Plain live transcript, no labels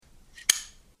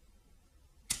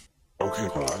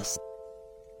Nicholas,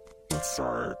 let's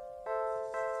start.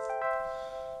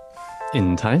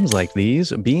 In times like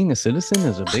these, being a citizen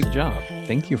is a big job.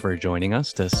 Thank you for joining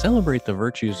us to celebrate the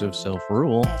virtues of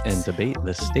self-rule and debate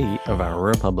the state of our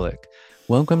republic.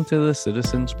 Welcome to the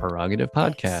Citizens Prerogative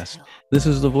Podcast. This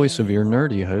is the voice of your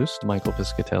nerdy host, Michael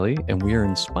Piscatelli, and we are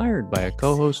inspired by a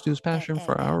co-host whose passion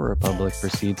for our republic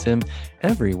precedes him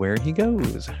everywhere he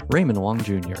goes, Raymond Wong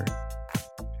Jr.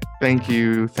 Thank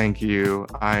you.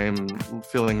 I'm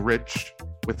feeling rich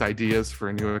with ideas for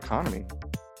a new economy.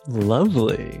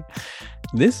 Lovely.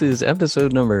 This is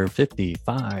episode number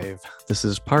 55. This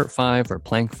is part 5 or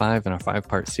plank 5 in our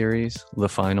 5-part series, the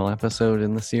final episode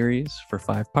in the series for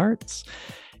 5 parts.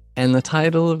 And the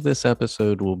title of this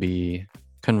episode will be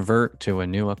Convert to a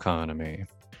New Economy.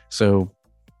 So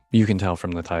you can tell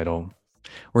from the title,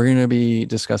 we're going to be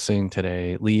discussing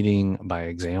today leading by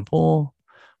example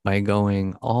by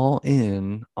going all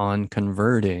in on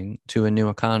converting to a new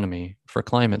economy for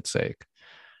climate's sake.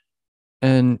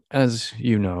 And as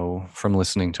you know from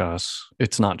listening to us,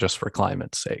 it's not just for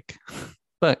climate's sake,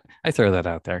 but I throw that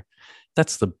out there.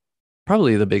 That's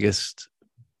probably the biggest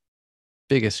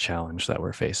challenge that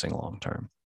we're facing long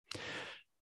term.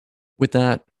 With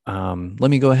that, let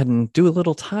me go ahead and do a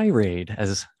little tirade,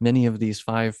 as many of these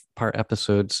 5-part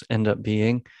episodes end up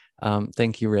being.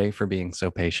 Thank you, Ray, for being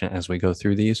so patient as we go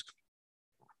through these.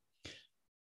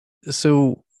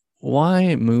 So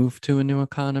why move to a new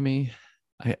economy?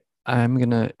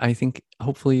 I think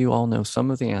hopefully you all know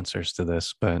some of the answers to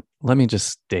this, but let me just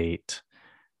state,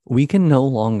 we can no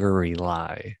longer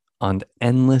rely on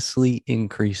endlessly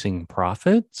increasing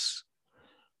profits,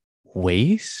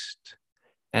 waste,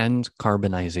 and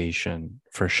carbonization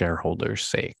for shareholders'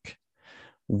 sake.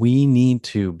 We need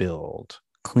to build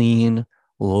clean,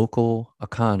 local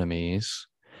economies,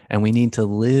 and we need to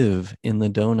live in the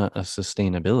donut of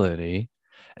sustainability,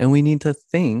 and we need to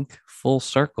think full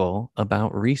circle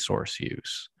about resource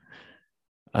use.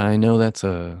 I know that's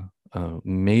a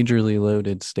majorly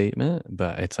loaded statement,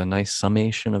 but it's a nice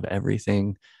summation of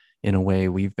everything in a way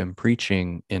we've been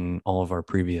preaching in all of our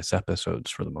previous episodes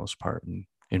for the most part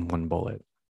in one bullet.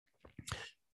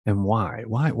 And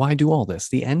why do all this?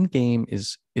 The end game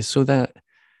is so that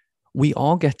we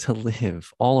all get to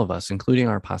live, all of us, including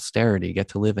our posterity, get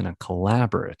to live in a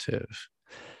collaborative,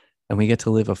 and we get to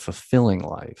live a fulfilling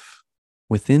life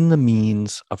within the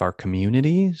means of our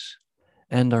communities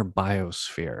and our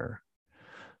biosphere.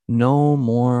 No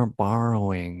more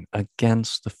borrowing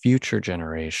against the future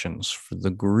generations for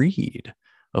the greed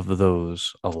of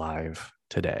those alive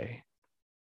today.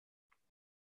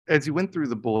 As you went through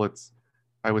the bullets,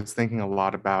 I was thinking a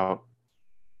lot about,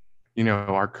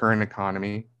 our current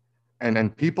economy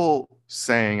and people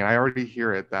saying, and I already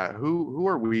hear it, that who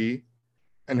are we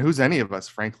and who's any of us,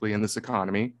 frankly, in this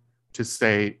economy to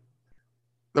say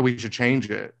that we should change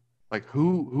it? Like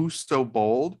who's so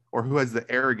bold, or who has the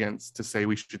arrogance to say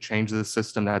we should change the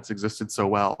system that's existed so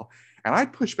well? And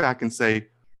I'd push back and say,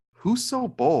 who's so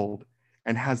bold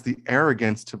and has the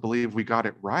arrogance to believe we got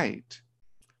it right?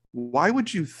 Why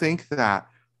would you think that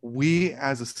we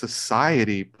as a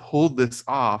society pulled this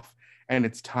off and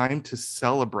it's time to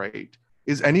celebrate?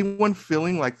 Is anyone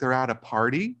feeling like they're at a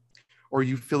party, or are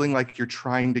you feeling like you're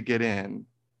trying to get in?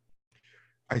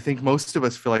 I think most of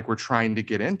us feel like we're trying to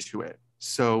get into it.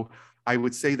 So I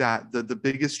would say that the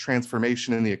biggest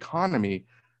transformation in the economy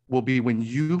will be when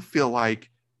you feel like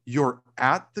you're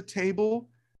at the table,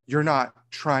 you're not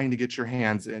trying to get your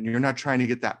hands in, you're not trying to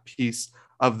get that piece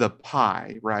of the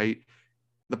pie, right?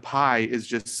 The pie is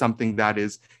just something that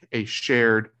is a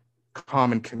shared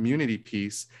common community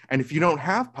piece. And if you don't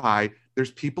have pie,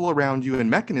 there's people around you and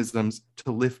mechanisms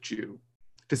to lift you,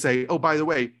 to say, oh, by the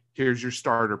way, here's your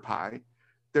starter pie.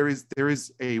 There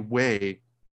is a way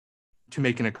to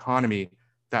make an economy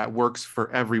that works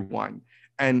for everyone.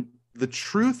 And the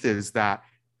truth is that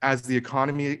as the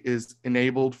economy is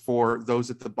enabled for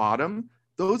those at the bottom,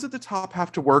 those at the top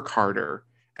have to work harder.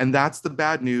 And that's the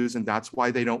bad news, and that's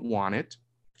why they don't want it.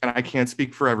 And I can't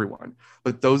speak for everyone,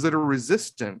 but those that are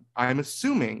resistant, I'm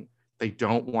assuming they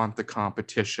don't want the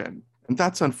competition. And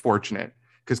that's unfortunate,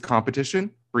 because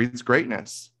competition breeds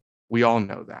greatness. We all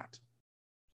know that.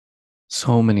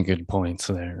 So many good points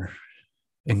there,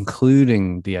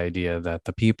 including the idea that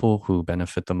the people who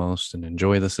benefit the most and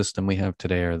enjoy the system we have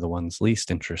today are the ones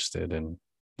least interested in,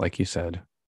 like you said,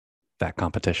 that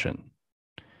competition,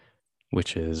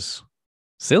 which is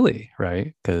silly,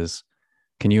 right? Because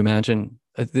can you imagine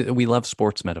we love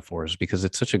sports metaphors because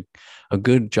it's such a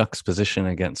good juxtaposition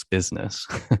against business.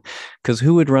 Because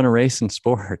who would run a race in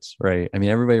sports, right? I mean,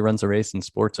 everybody runs a race in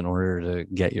sports in order to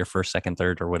get your first, second,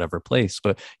 third, or whatever place,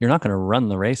 but you're not going to run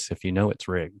the race if you know it's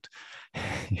rigged.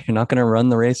 You're not going to run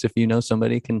the race if you know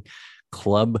somebody can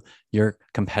club your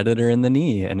competitor in the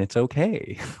knee and it's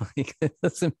okay. Like, it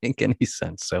doesn't make any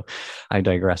sense. So I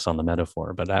digress on the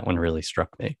metaphor, but that one really struck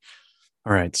me.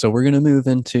 All right, so we're going to move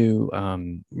into,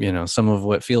 some of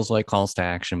what feels like calls to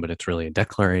action, but it's really a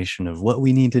declaration of what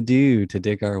we need to do to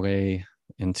dig our way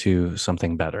into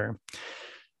something better.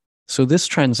 So this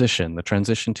transition, the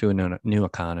transition to a new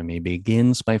economy,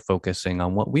 begins by focusing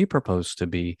on what we propose to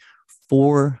be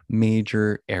four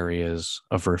major areas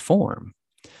of reform.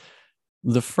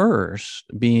 The first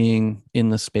being in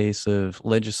the space of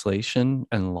legislation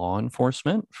and law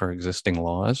enforcement for existing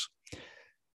laws.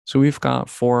 So we've got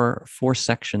four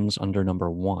sections under number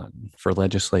one for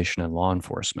legislation and law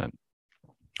enforcement.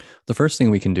 The first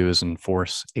thing we can do is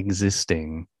enforce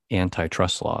existing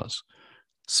antitrust laws.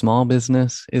 Small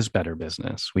business is better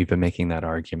business. We've been making that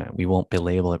argument. We won't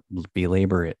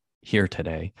belabor it here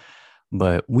today,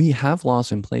 but we have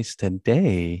laws in place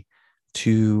today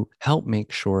to help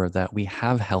make sure that we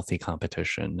have healthy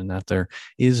competition and that there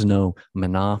is no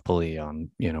monopoly on,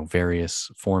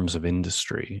 various forms of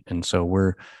industry. And so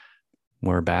we're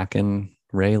back in,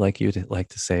 Ray, like you'd like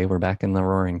to say, we're back in the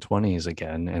roaring 20s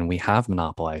again, and we have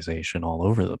monopolization all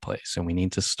over the place, and we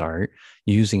need to start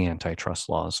using antitrust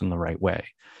laws in the right way.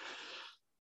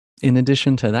 In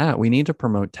addition to that, we need to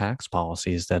promote tax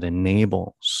policies that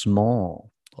enable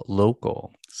small,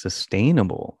 local,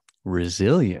 sustainable,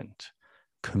 resilient,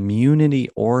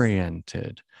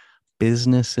 community-oriented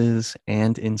businesses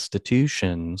and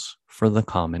institutions for the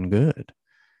common good.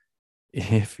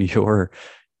 If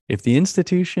the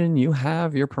institution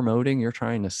you're promoting, you're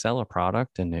trying to sell a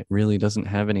product and it really doesn't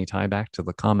have any tie back to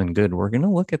the common good, we're going to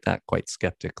look at that quite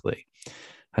skeptically.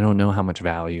 I don't know how much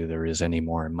value there is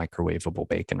anymore in microwavable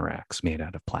bacon racks made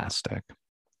out of plastic.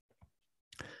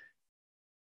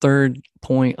 Third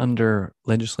point under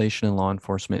legislation and law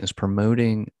enforcement is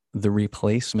promoting the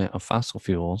replacement of fossil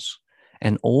fuels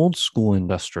and old school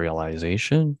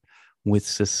industrialization with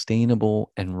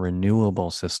sustainable and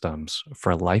renewable systems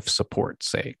for life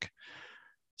support's sake.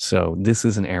 So this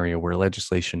is an area where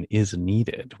legislation is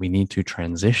needed. We need to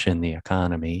transition the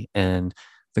economy, and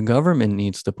the government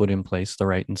needs to put in place the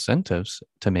right incentives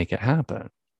to make it happen.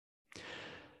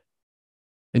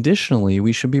 Additionally,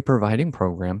 we should be providing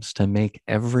programs to make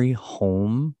every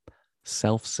home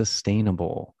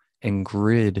self-sustainable and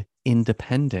grid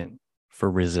independent for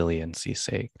resiliency's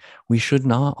sake. We should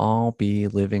not all be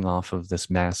living off of this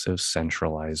massive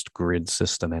centralized grid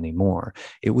system anymore.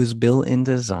 It was built and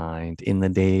designed in the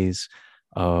days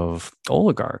of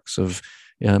oligarchs, of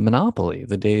monopoly,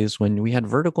 the days when we had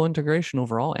vertical integration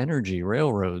over all energy,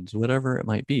 railroads, whatever it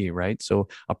might be, right? So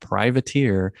a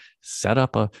privateer set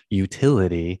up a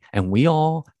utility and we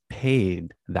all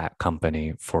paid that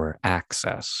company for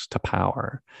access to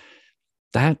power.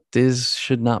 That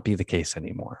should not be the case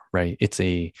anymore, right? It's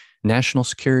a national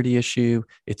security issue.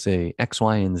 It's a X,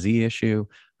 Y, and Z issue,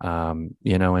 and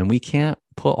we can't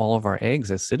put all of our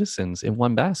eggs as citizens in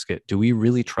one basket. Do we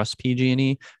really trust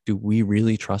PG&E? Do we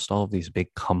really trust all of these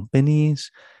big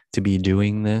companies to be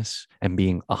doing this and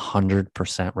being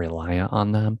 100% reliant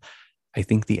on them? I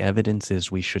think the evidence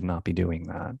is we should not be doing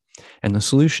that. And the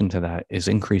solution to that is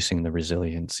increasing the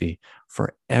resiliency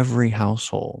for every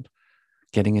household,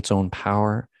 getting its own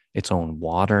power, its own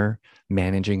water,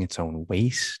 managing its own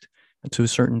waste. To a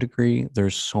certain degree,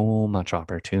 there's so much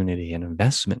opportunity and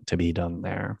investment to be done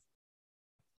there.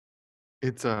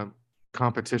 It's a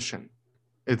competition.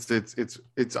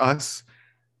 It's us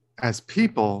as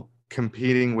people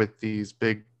competing with these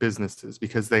big businesses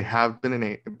because they have been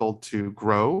enabled to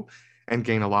grow and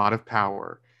gain a lot of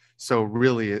power. So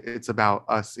really, it's about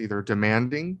us either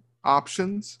demanding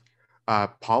options.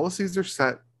 Policies are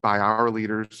set by our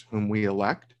leaders whom we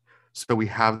elect. So we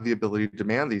have the ability to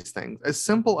demand these things. As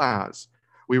simple as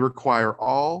we require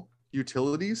all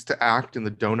utilities to act in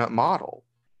the donut model.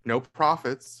 No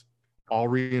profits, all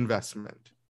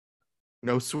reinvestment.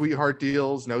 No sweetheart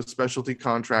deals, no specialty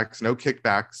contracts, no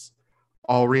kickbacks,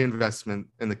 all reinvestment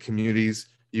in the communities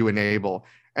you enable.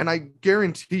 And I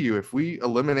guarantee you, if we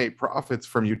eliminate profits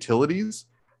from utilities,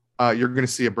 you're going to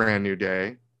see a brand new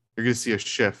day. You're going to see a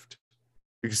shift.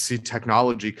 You can see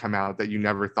technology come out that you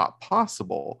never thought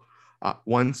possible.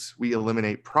 Once we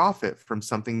eliminate profit from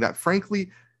something that, frankly,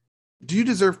 do you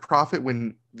deserve profit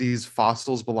when these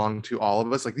fossils belong to all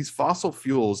of us? Like these fossil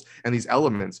fuels and these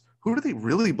elements, who do they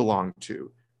really belong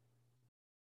to?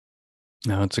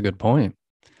 No, it's a good point.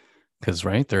 because,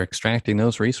 right, they're extracting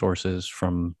those resources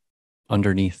from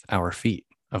underneath our feet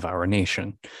of our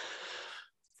nation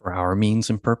for our means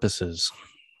and purposes.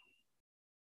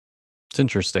 It's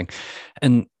interesting.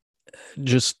 And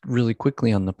just really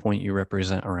quickly on the point you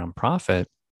represent around profit,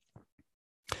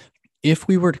 if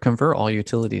we were to convert all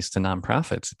utilities to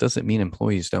nonprofits, it doesn't mean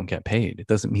employees don't get paid. It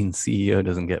doesn't mean CEO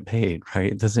doesn't get paid,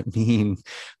 right? It doesn't mean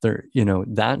there,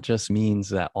 that just means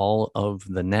that all of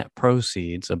the net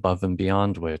proceeds above and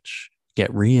beyond which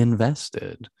get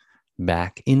reinvested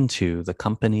back into the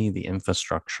company, the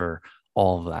infrastructure,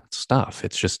 all of that stuff.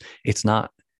 It's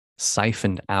not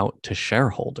siphoned out to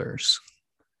shareholders.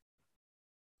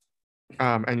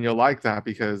 And you'll like that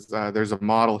because there's a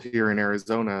model here in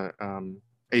Arizona.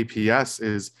 APS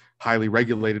is highly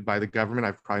regulated by the government.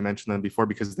 I've probably mentioned them before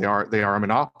because they are a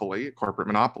monopoly, a corporate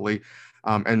monopoly,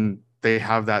 and they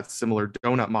have that similar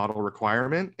donut model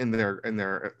requirement in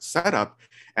their setup,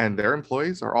 and their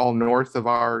employees are all north of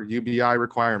our UBI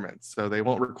requirements, so they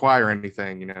won't require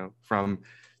anything, from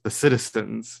the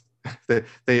citizens.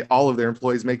 They all of their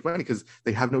employees make money because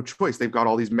they have no choice. They've got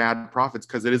all these mad profits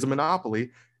because it is a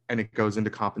monopoly, and it goes into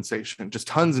compensation, just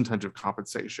tons and tons of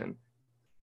compensation.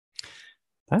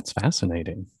 That's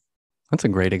fascinating. That's a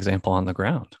great example on the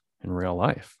ground in real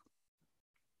life.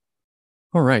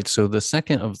 All right. So the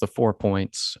second of the 4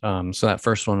 points, so that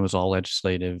first one was all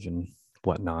legislative and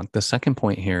whatnot. The second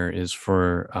point here is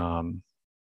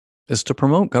is to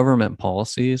promote government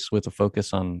policies with a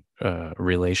focus on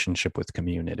relationship with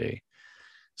community.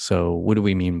 So what do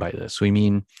we mean by this? We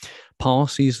mean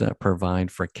policies that provide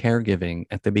for caregiving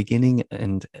at the beginning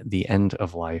and the end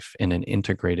of life in an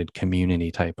integrated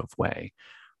community type of way,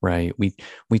 right?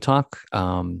 We talk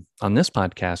on this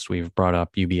podcast, we've brought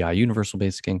up UBI, universal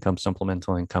basic income,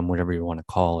 supplemental income, whatever you want to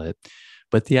call it.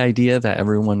 But the idea that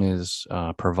everyone is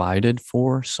provided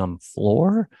for some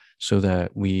floor so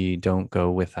that we don't go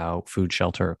without food,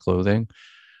 shelter, or clothing,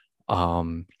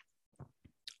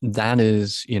 that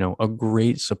is, a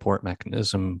great support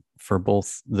mechanism for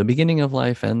both the beginning of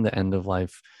life and the end of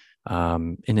life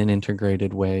in an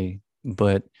integrated way.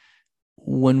 But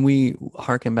when we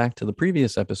harken back to the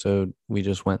previous episode, we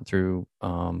just went through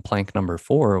plank number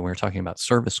 4, and we were talking about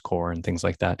Service Corps and things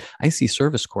like that. I see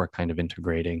Service Corps kind of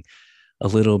integrating a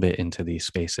little bit into these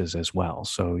spaces as well.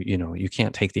 So, you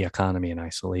can't take the economy in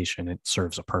isolation. It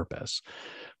serves a purpose.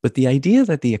 But the idea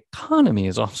that the economy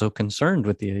is also concerned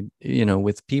with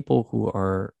with people who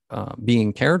are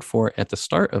being cared for at the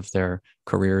start of their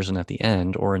careers and at the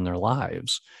end or in their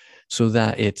lives, so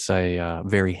that it's a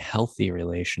very healthy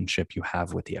relationship you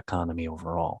have with the economy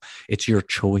overall. It's your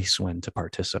choice when to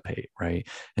participate, right?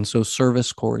 And so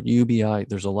Service Corps, UBI,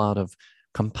 there's a lot of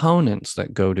components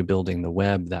that go to building the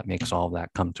web that makes all that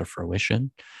come to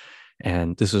fruition.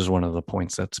 And this is one of the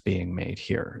points that's being made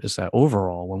here, is that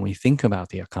overall, when we think about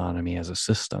the economy as a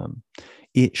system,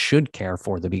 it should care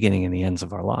for the beginning and the ends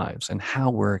of our lives and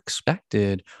how we're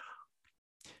expected,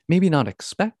 maybe not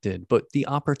expected, but the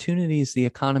opportunities the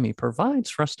economy provides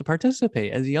for us to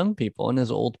participate as young people and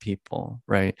as old people,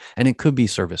 right? And it could be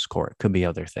Service Corps, it could be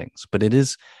other things, but it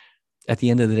is, at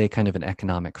the end of the day, kind of an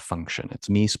economic function. It's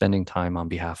me spending time on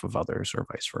behalf of others or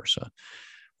vice versa.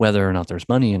 Whether or not there's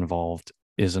money involved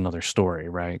is another story,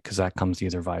 right? Because that comes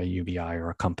either via UBI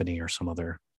or a company or some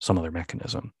other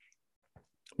mechanism,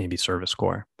 maybe Service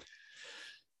Corps.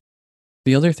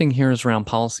 The other thing here is around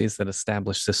policies that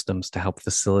establish systems to help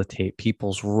facilitate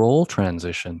people's role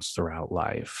transitions throughout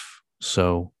life.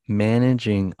 So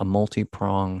managing a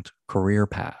multi-pronged career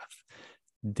path.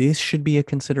 This should be a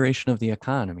consideration of the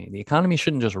economy. The economy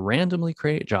shouldn't just randomly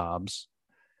create jobs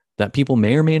that people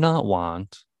may or may not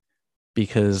want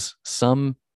because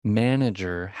some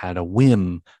manager had a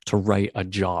whim to write a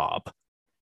job,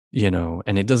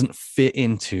 and it doesn't fit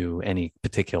into any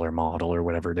particular model or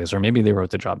whatever it is. Or maybe they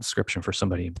wrote the job description for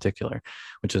somebody in particular,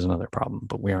 which is another problem,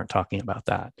 but we aren't talking about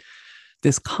that.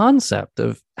 This concept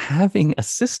of having a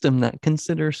system that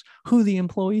considers who the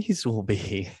employees will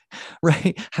be,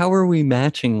 right? How are we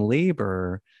matching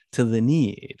labor to the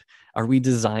need? Are we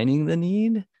designing the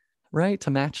need, right, to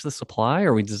match the supply?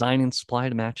 Are we designing supply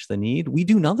to match the need? We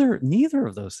do neither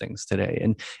of those things today.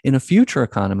 And in a future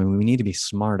economy, we need to be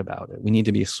smart about it. We need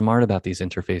to be smart about these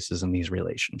interfaces and these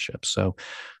relationships. So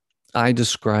I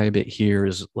describe it here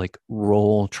as like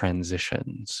role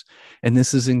transitions. And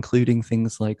this is including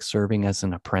things like serving as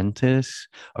an apprentice,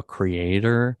 a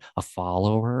creator, a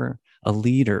follower, a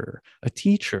leader, a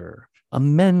teacher, a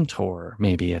mentor,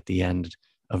 maybe at the end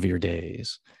of your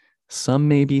days. Some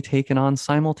may be taken on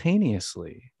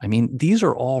simultaneously. I mean, these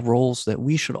are all roles that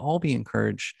we should all be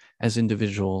encouraged as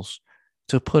individuals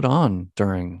to put on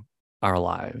during our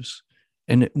lives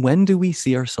And when do we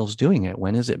see ourselves doing it?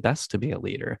 When is it best to be a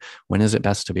leader? When is it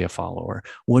best to be a follower?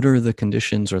 What are the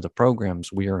conditions or the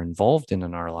programs we are involved in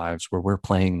our lives where we're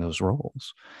playing those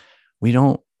roles? We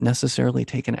don't necessarily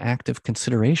take an active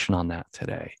consideration on that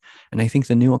today. And I think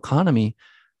the new economy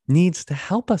needs to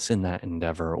help us in that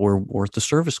endeavor, or the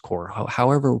service corps,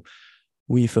 however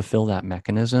we fulfill that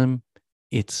mechanism.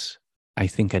 It's, I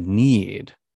think, a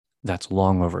need that's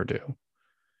long overdue.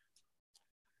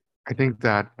 I think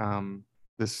that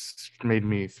this made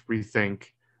me rethink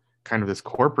kind of this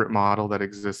corporate model that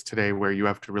exists today, where you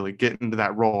have to really get into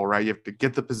that role, right? You have to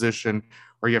get the position,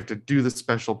 or you have to do the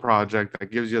special project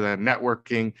that gives you that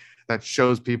networking that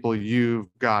shows people you've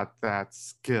got that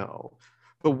skill.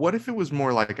 But what if it was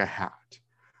more like a hat?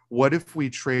 What if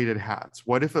we traded hats?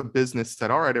 What if a business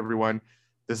said, all right, everyone,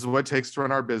 this is what it takes to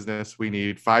run our business. We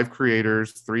need 5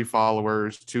 creators, 3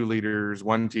 followers, 2 leaders,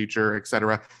 1 teacher,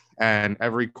 etc. And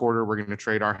every quarter we're going to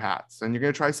trade our hats, and you're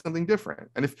going to try something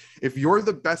different. And if you're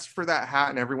the best for that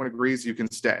hat and everyone agrees, you can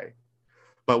stay.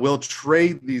 But we'll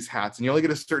trade these hats, and you only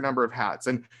get a certain number of hats.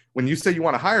 And when you say you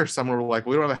want to hire someone, we're like,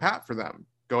 we don't have a hat for them.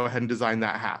 Go ahead and design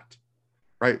that hat,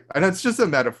 right? And that's just a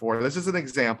metaphor. That's just an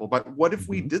example. But what if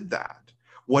we did that?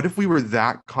 What if we were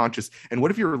that conscious? And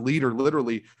what if your leader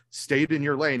literally stayed in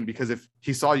your lane because if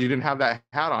he saw you didn't have that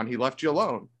hat on, he left you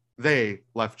alone? They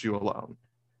left you alone.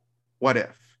 What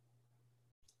if?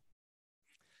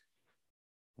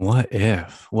 What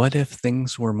if? What if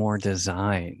things were more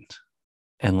designed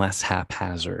and less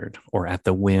haphazard, or at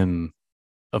the whim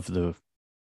of the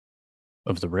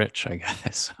rich, I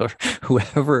guess, or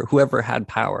whoever had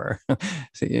power?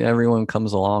 See, everyone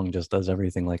comes along, just does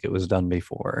everything like it was done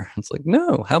before. It's like,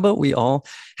 no, how about we all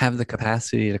have the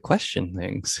capacity to question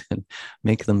things and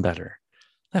make them better?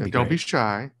 Don't be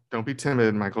shy. Don't be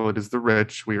timid, Michael. It is the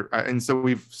rich. And so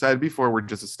we've said before, we're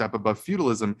just a step above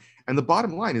feudalism. And the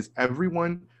bottom line is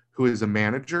everyone who is a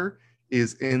manager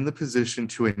is in the position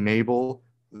to enable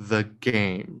the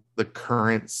game, the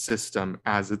current system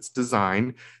as it's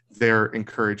designed. They're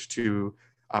encouraged to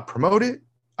promote it,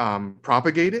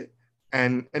 propagate it,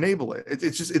 and enable it.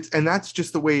 And that's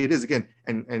just the way it is again.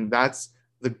 And that's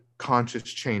the conscious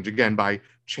change again, by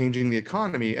changing the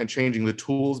economy and changing the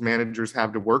tools managers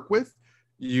have to work with.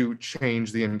 You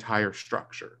change the entire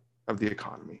structure of the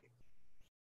economy.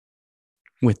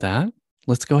 With that,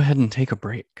 let's go ahead and take a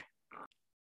break.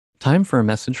 Time for a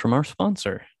message from our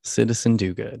sponsor, Citizen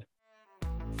Do Good.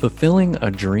 Fulfilling a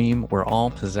dream where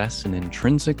all possess an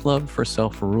intrinsic love for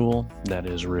self-rule that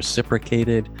is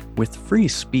reciprocated with free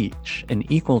speech and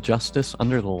equal justice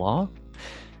under the law,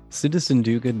 Citizen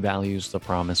Do Good values the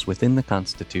promise within the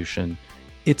Constitution,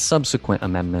 its subsequent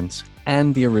amendments,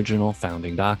 and the original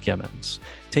founding documents.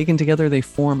 Taken together, they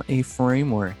form a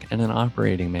framework and an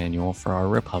operating manual for our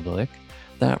republic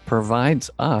that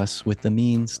provides us with the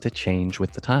means to change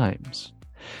with the times.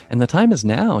 And the time is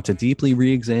now to deeply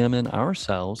re-examine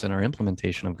ourselves and our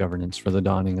implementation of governance for the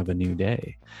dawning of a new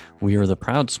day. We are the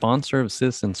proud sponsor of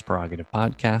Citizens Prerogative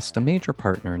Podcast, a major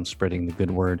partner in spreading the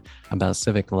good word about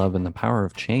civic love and the power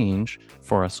of change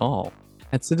for us all.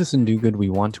 At Citizen Do Good, we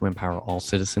want to empower all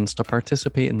citizens to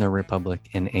participate in their republic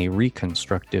in a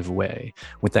reconstructive way.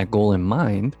 With that goal in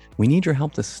mind, we need your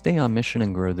help to stay on mission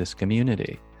and grow this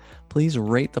community. Please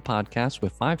rate the podcast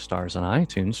with 5 stars on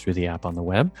iTunes through the app on the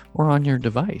web or on your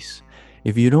device.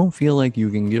 If you don't feel like you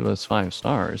can give us 5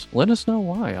 stars, let us know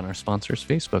why on our sponsor's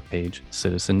Facebook page,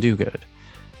 Citizen Do Good.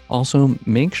 Also,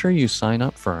 make sure you sign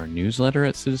up for our newsletter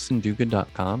at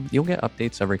citizendogood.com. You'll get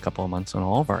updates every couple of months on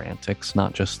all of our antics,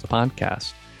 not just the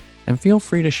podcast. And feel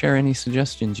free to share any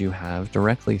suggestions you have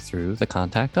directly through the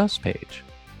Contact Us page.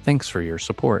 Thanks for your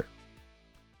support.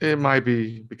 It might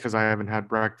be because I haven't had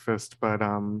breakfast, but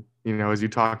as you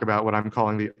talk about what I'm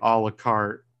calling the a la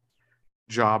carte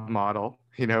job model,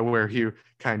 where you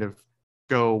kind of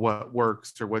go what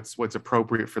works or what's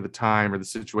appropriate for the time or the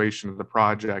situation of the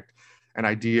project, an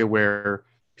idea where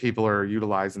people are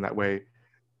utilized in that way.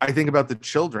 I think about the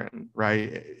children,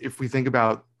 right? If we think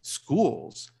about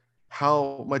schools,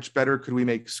 how much better could we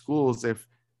make schools if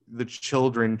the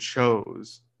children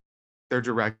chose their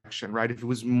direction, right? If it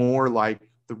was more like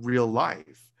the real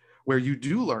life, where you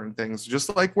do learn things,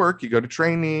 just like work, you go to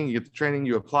training, you get the training,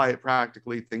 you apply it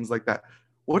practically, things like that.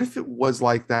 What if it was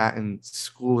like that in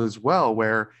school as well,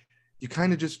 where you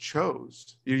kind of just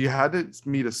chose? You had to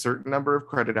meet a certain number of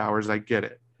credit hours, I get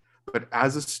it. But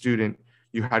as a student,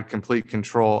 you had complete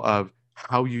control of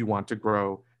how you want to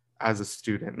grow as a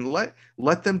student, and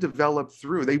let them develop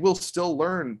through. They will still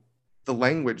learn the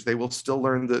language, they will still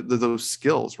learn those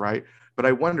skills, right? But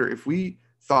I wonder if we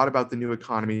thought about the new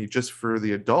economy just for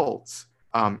the adults,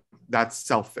 that's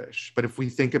selfish. But if we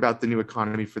think about the new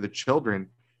economy for the children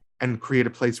and create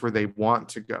a place where they want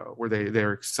to go, where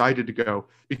they're excited to go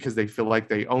because they feel like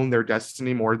they own their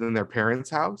destiny more than their parents'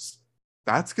 house,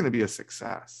 that's going to be a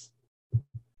success.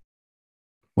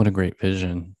 What a great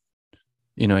vision.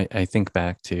 You know, I think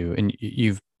back to, and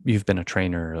you've been a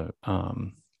trainer,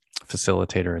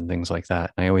 facilitator and things like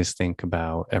that. And I always think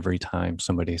about every time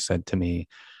somebody said to me,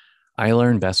 I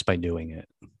learn best by doing it.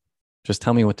 Just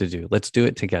tell me what to do. Let's do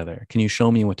it together. Can you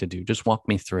show me what to do? Just walk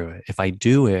me through it. If I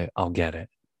do it, I'll get it.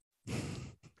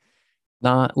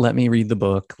 Not let me read the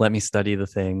book, let me study the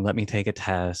thing, let me take a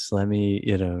test, let me,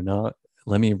 not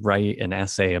let me write an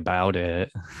essay about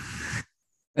it.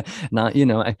 Not,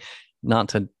 not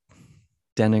to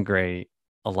denigrate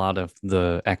a lot of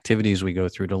the activities we go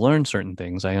through to learn certain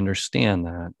things. I understand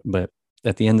that. But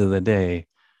at the end of the day,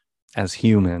 as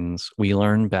humans, we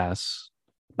learn best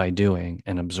by doing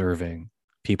and observing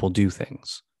people do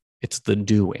things. It's the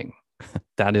doing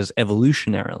that is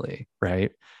evolutionarily,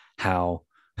 right? How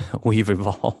we've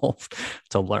evolved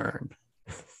to learn.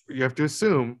 You have to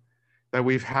assume that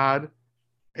we've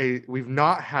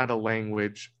not had a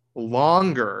language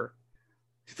longer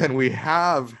than we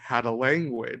have had a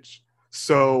language.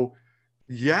 So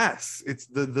yes, it's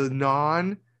the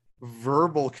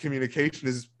non-verbal communication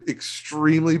is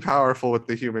extremely powerful with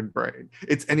the human brain.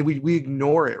 And we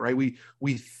ignore it, right?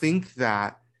 We think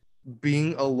that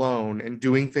being alone and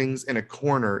doing things in a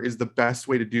corner is the best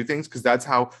way to do things because that's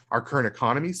how our current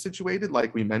economy is situated,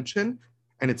 like we mentioned.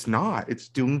 And it's not. It's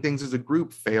doing things as a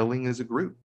group, failing as a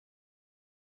group.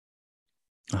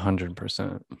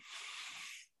 100%.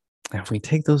 If we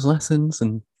take those lessons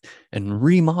and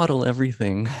remodel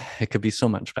everything, it could be so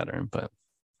much better, but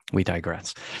we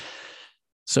digress.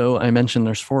 So I mentioned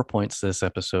there's 4 points to this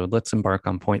episode. Let's embark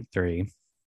on point 3.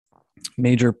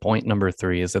 Major point number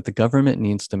 3 is that the government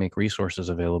needs to make resources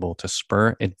available to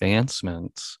spur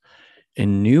advancements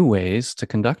in new ways to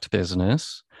conduct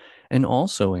business and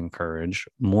also encourage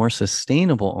more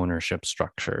sustainable ownership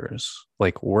structures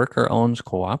like worker-owned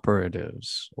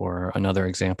cooperatives, or another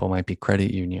example might be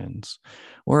credit unions,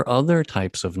 or other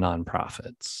types of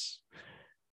nonprofits.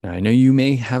 Now, I know you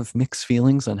may have mixed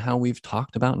feelings on how we've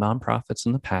talked about nonprofits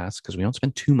in the past because we don't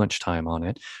spend too much time on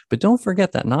it, but don't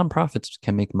forget that nonprofits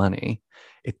can make money.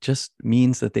 It just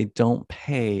means that they don't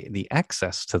pay the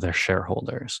excess to their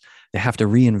shareholders. They have to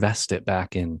reinvest it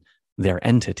back in their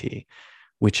entity,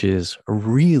 which is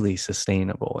really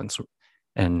sustainable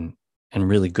and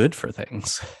really good for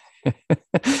things.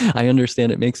 I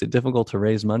understand it makes it difficult to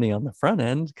raise money on the front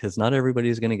end because not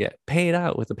everybody's going to get paid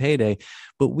out with a payday,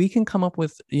 but we can come up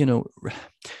with,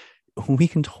 we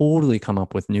can totally come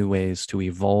up with new ways to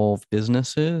evolve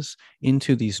businesses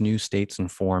into these new states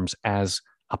and forms as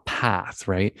a path,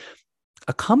 right?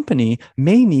 A company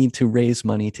may need to raise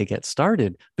money to get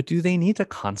started, but do they need to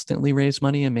constantly raise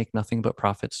money and make nothing but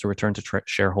profits to return to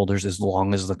shareholders as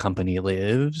long as the company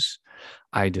lives?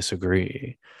 I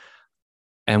disagree.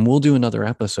 And we'll do another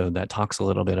episode that talks a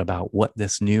little bit about what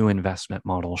this new investment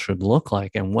model should look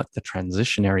like and what the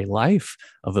transitionary life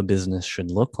of a business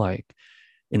should look like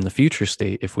in the future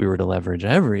state if we were to leverage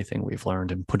everything we've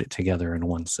learned and put it together in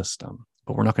one system.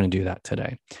 But we're not going to do that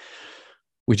today.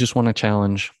 We just want to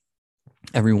challenge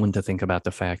everyone to think about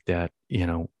the fact that,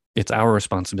 it's our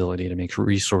responsibility to make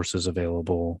resources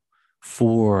available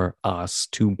for us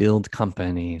to build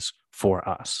companies for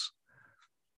us.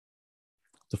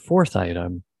 The 4th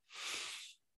item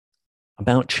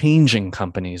about changing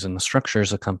companies and the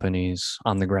structures of companies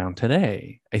on the ground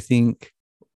today. I think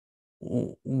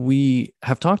we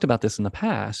have talked about this in the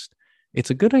past.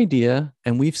 It's a good idea,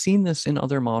 and we've seen this in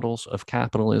other models of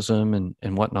capitalism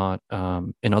and whatnot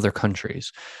in other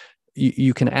countries.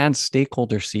 You can add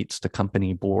stakeholder seats to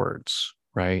company boards,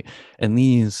 right? And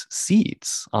these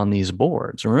seats on these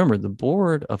boards, remember, the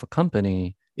board of a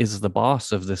company is the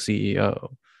boss of the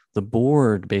CEO. The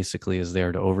board basically is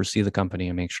there to oversee the company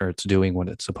and make sure it's doing what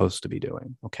it's supposed to be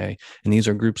doing. Okay. And these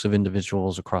are groups of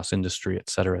individuals across industry, et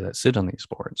cetera, that sit on these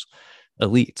boards,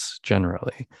 elites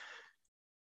generally.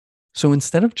 So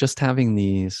instead of just having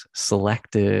these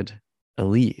selected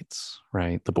elites,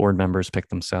 right, the board members pick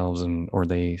themselves or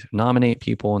they nominate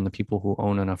people and the people who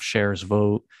own enough shares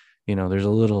vote, there's a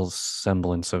little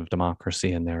semblance of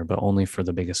democracy in there, but only for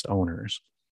the biggest owners,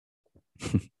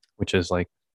 which is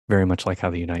very much like how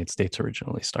the United States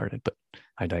originally started, but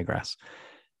I digress.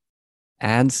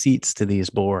 Add seats to these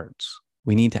boards.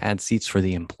 We need to add seats for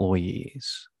the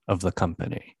employees of the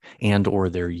company and or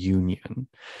their union.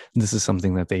 This is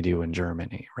something that they do in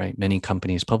Germany, right? Many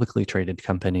companies, publicly traded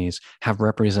companies, have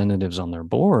representatives on their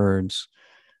boards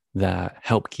that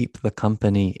help keep the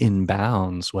company in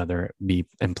bounds, whether it be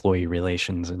employee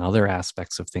relations and other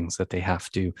aspects of things that they have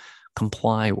to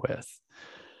comply with.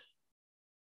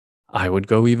 I would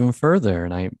go even further,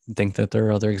 and I think that there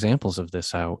are other examples of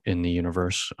this out in the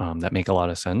universe that make a lot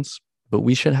of sense. But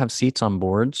we should have seats on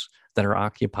boards that are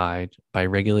occupied by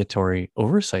regulatory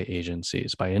oversight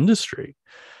agencies, by industry.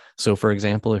 So, for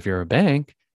example, if you're a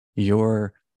bank,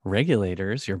 your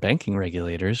regulators, your banking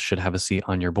regulators, should have a seat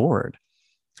on your board.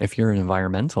 If you're an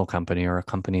environmental company or a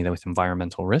company that with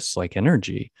environmental risks like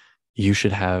energy, you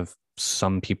should have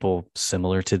some people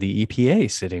similar to the EPA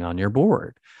sitting on your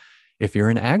board. If you're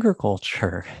in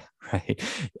agriculture, right?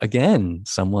 Again,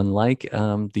 someone like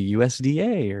the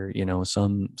USDA or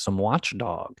some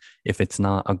watchdog. If it's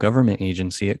not a government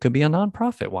agency, it could be a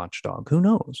nonprofit watchdog. Who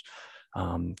knows?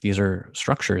 These are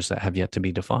structures that have yet to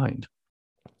be defined.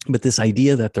 But this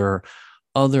idea that there are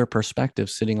other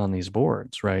perspectives sitting on these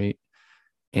boards, right?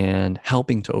 And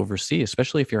helping to oversee,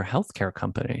 especially if you're a healthcare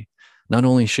company. Not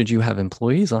only should you have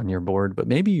employees on your board, but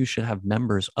maybe you should have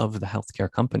members of the healthcare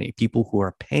company, people who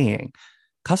are paying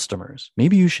customers.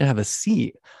 Maybe you should have a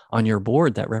seat on your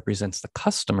board that represents the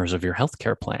customers of your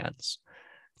healthcare plans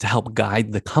to help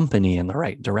guide the company in the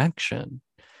right direction.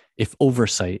 If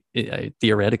oversight,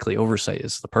 theoretically, oversight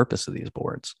is the purpose of these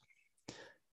boards.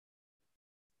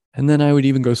 And then I would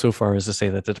even go so far as to say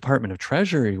that the Department of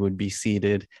Treasury would be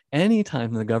seated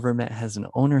anytime the government has an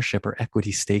ownership or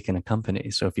equity stake in a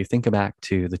company. So if you think back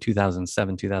to the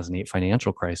 2007, 2008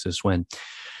 financial crisis, when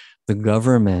the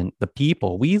government, the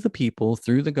people, we the people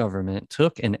through the government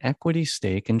took an equity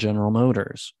stake in General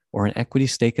Motors or an equity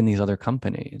stake in these other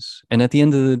companies. And at the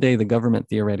end of the day, the government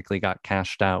theoretically got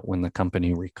cashed out when the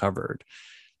company recovered.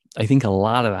 I think a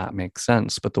lot of that makes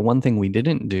sense. But the one thing we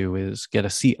didn't do is get a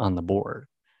seat on the board,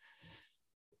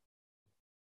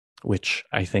 which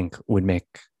I think would make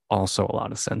also a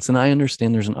lot of sense. And I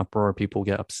understand there's an uproar. People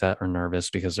get upset or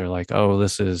nervous because they're like, oh,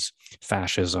 this is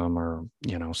fascism or,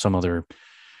 some other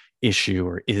issue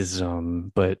or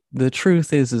ism. But the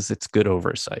truth is it's good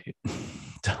oversight.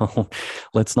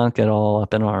 Let's not get all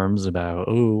up in arms about,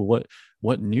 oh,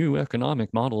 what new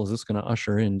economic model is this going to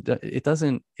usher in?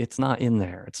 It's not in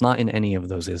there. It's not in any of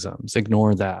those isms.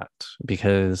 Ignore that,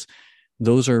 because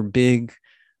those are big,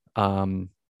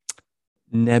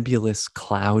 nebulous,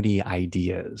 cloudy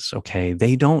ideas. Okay.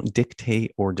 They don't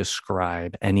dictate or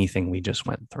describe anything we just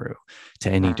went through to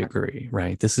any degree,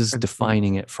 right? This is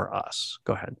defining it for us.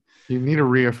 Go ahead. You need to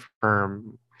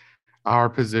reaffirm our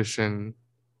position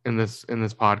in this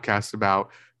podcast about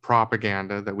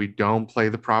propaganda, that we don't play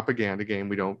the propaganda game.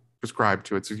 We don't prescribe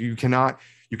to it. So you cannot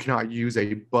use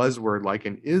a buzzword like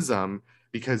an ism,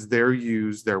 because they're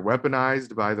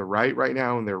weaponized by the right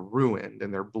now, and they're ruined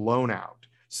and they're blown out.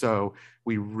 So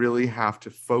we really have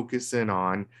to focus in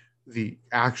on the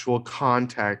actual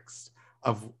context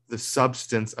of the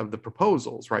substance of the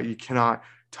proposals, right? You cannot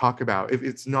talk about, if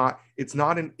it's not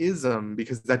an ism,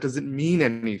 because that doesn't mean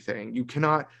anything. You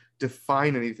cannot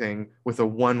define anything with a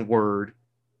one word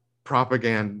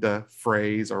propaganda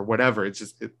phrase or whatever.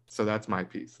 So that's my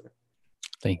piece.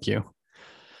 Thank you.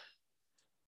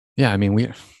 Yeah, I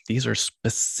mean, these are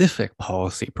specific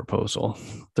policy proposal.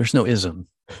 There's no ism.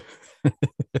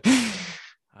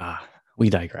 We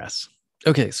digress.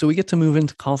 Okay, so we get to move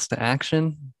into calls to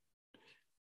action.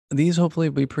 These hopefully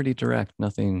will be pretty direct,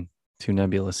 nothing too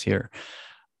nebulous here.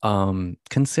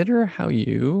 Consider how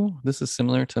this is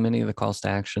similar to many of the calls to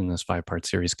action in this 5-part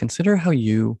series. Consider how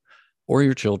you or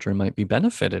your children might be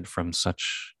benefited from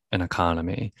such an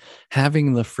economy,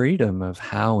 having the freedom of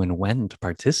how and when to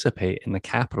participate in the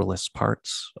capitalist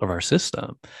parts of our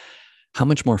system. How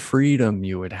much more freedom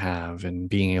you would have in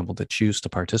being able to choose to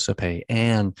participate,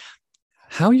 and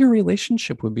how your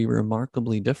relationship would be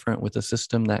remarkably different with a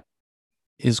system that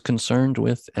is concerned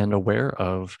with and aware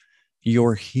of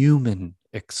your human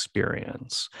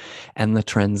experience and the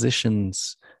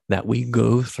transitions that we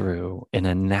go through in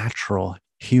a natural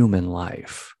human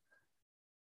life.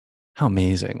 How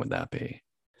amazing would that be?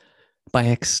 By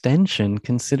extension,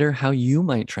 consider how you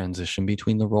might transition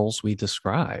between the roles we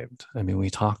described. I mean, we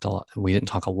didn't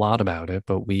talk a lot about it,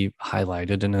 but we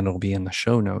highlighted, and it'll be in the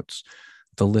show notes,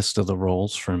 the list of the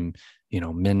roles from,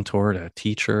 mentor to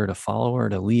teacher to follower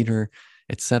to leader,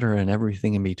 etc., and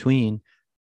everything in between.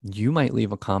 You might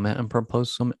leave a comment and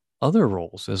propose some other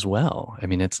roles as well. I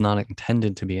mean, it's not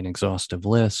intended to be an exhaustive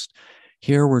list.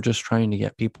 Here, we're just trying to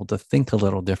get people to think a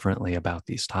little differently about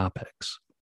these topics.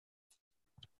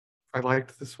 I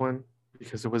liked this one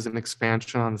because it was an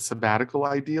expansion on the sabbatical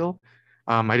ideal.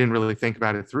 I didn't really think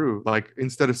about it through. Like,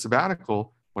 instead of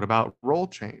sabbatical, what about role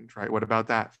change, right? What about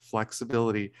that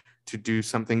flexibility to do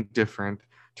something different,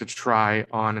 to try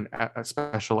on a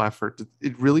special effort.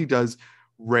 It really does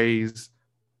raise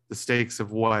the stakes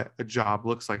of what a job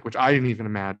looks like, which I didn't even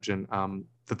imagine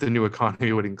that the new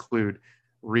economy would include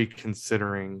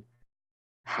reconsidering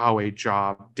how a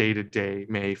job day to day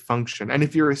may function. And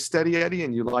if you're a steady Eddie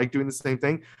and you like doing the same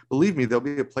thing, believe me, there'll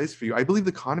be a place for you. I believe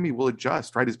the economy will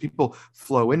adjust, right? As people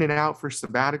flow in and out for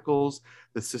sabbaticals,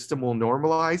 the system will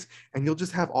normalize, and you'll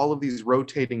just have all of these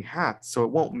rotating hats. So it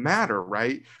won't matter,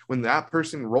 right? When that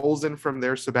person rolls in from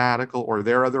their sabbatical or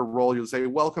their other role, you'll say,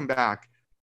 welcome back.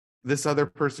 This other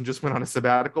person just went on a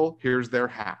sabbatical. Here's their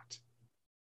hat.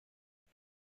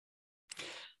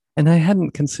 And I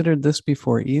hadn't considered this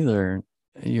before either.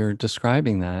 You're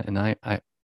describing that, and I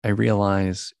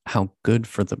realize how good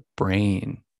for the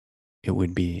brain it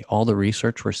would be. All the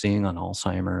research we're seeing on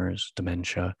Alzheimer's,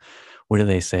 dementia, what do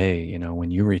they say? You know,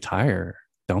 when you retire,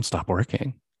 don't stop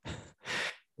working.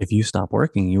 If you stop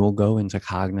working, you will go into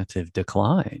cognitive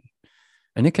decline.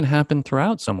 And it can happen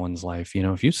throughout someone's life. You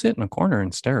know, if you sit in a corner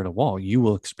and stare at a wall, you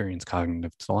will experience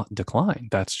cognitive decline.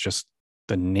 That's just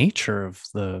the nature of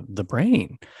the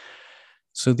brain.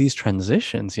 So these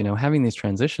transitions, you know, having these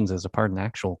transitions as a part of an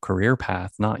actual career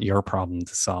path, not your problem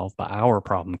to solve, but our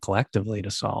problem collectively to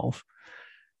solve,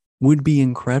 would be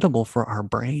incredible for our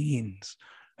brains.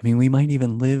 I mean, we might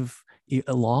even live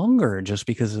longer just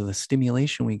because of the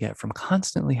stimulation we get from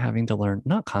constantly having to learn,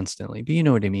 not constantly, but you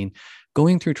know what I mean,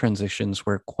 going through transitions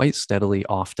where quite steadily,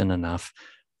 often enough,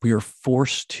 we are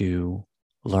forced to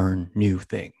learn new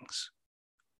things.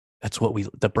 That's what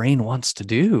the brain wants to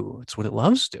do. It's what it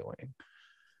loves doing.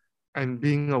 And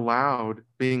being allowed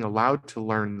to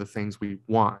learn the things we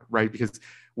want, right? Because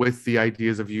with the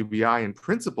ideas of UBI and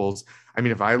principles, I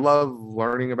mean, if I love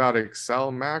learning about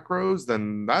Excel macros,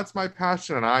 then that's my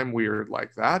passion and I'm weird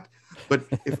like that. But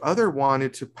if other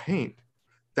wanted to paint,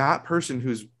 that person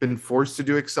who's been forced to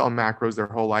do Excel macros their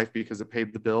whole life because it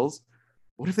paid the bills,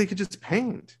 what if they could just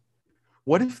paint?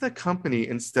 What if the company,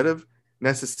 instead of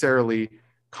necessarily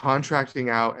contracting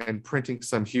out and printing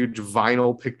some huge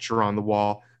vinyl picture on the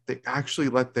wall, they actually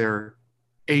let their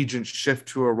agent shift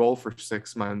to a role for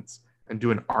 6 months and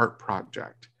do an art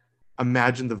project?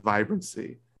 Imagine the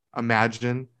vibrancy.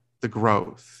 Imagine the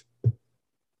growth.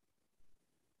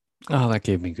 Oh, that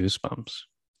gave me goosebumps.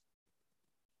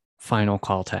 Final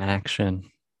call to action.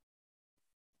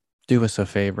 Do us a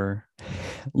favor.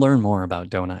 Learn more about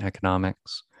donut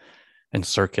economics and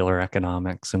circular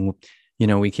economics. And, you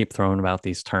know, we keep throwing about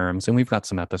these terms, and we've got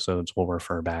some episodes we'll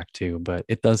refer back to, but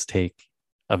it does take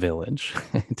a village.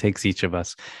 It takes each of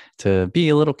us to be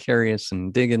a little curious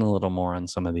and dig in a little more on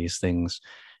some of these things.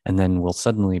 And then we'll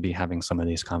suddenly be having some of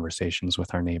these conversations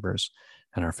with our neighbors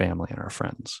and our family and our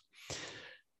friends.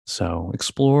 So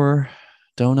explore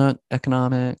donut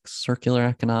economics, circular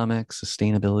economics,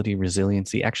 sustainability,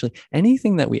 resiliency. Actually,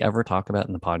 anything that we ever talk about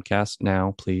in the podcast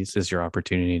now, please, is your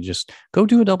opportunity to just go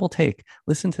do a double take.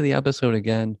 Listen to the episode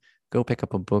again. Go pick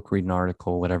up a book, read an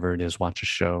article, whatever it is, watch a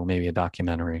show, maybe a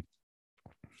documentary.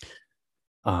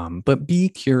 But be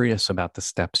curious about the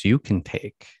steps you can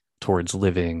take towards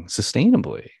living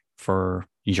sustainably for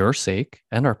your sake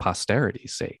and our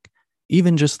posterity's sake.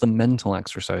 Even just the mental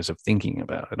exercise of thinking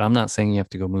about it. I'm not saying you have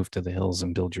to go move to the hills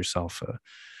and build yourself a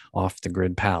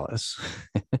off-the-grid palace.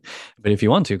 But if you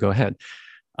want to, go ahead.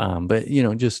 But, you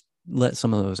know, just let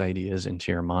some of those ideas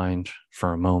into your mind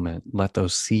for a moment. Let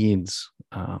those seeds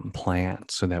plant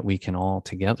so that we can all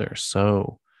together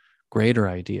sow greater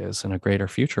ideas and a greater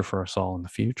future for us all in the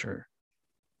future.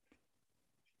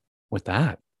 With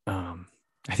that,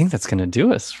 I think that's going to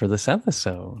do us for this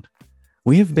episode.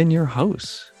 We have been your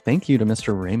hosts. Thank you to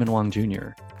Mr. Raymond Wong Jr.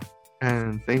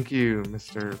 And thank you,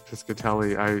 Mr.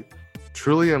 Piscatelli. I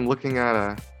truly am looking at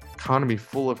an economy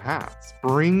full of hats.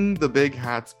 Bring the big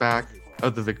hats back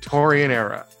of the Victorian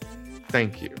era.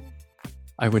 Thank you.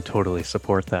 I would totally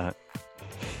support that.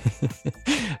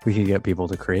 We could get people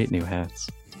to create new hats.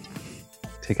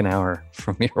 Take an hour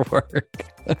from your work.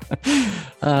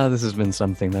 This has been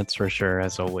something, that's for sure.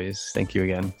 As always, thank you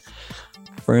again.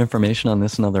 For information on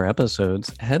this and other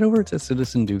episodes, head over to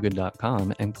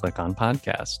citizendogood.com and click on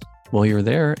podcast. While you're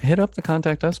there, hit up the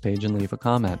Contact Us page and leave a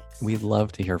comment. We'd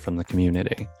love to hear from the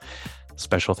community.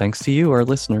 Special thanks to you, our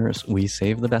listeners. We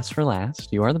save the best for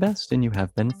last. You are the best, and you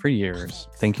have been for years.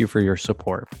 Thank you for your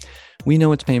support. We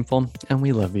know it's painful, and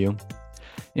we love you.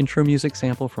 Intro music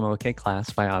sample from OK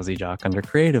Class by Ozzy Jock under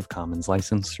Creative Commons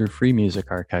license through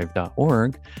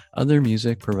freemusicarchive.org. Other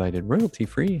music provided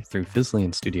royalty-free through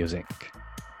Fizzlian Studios, Inc.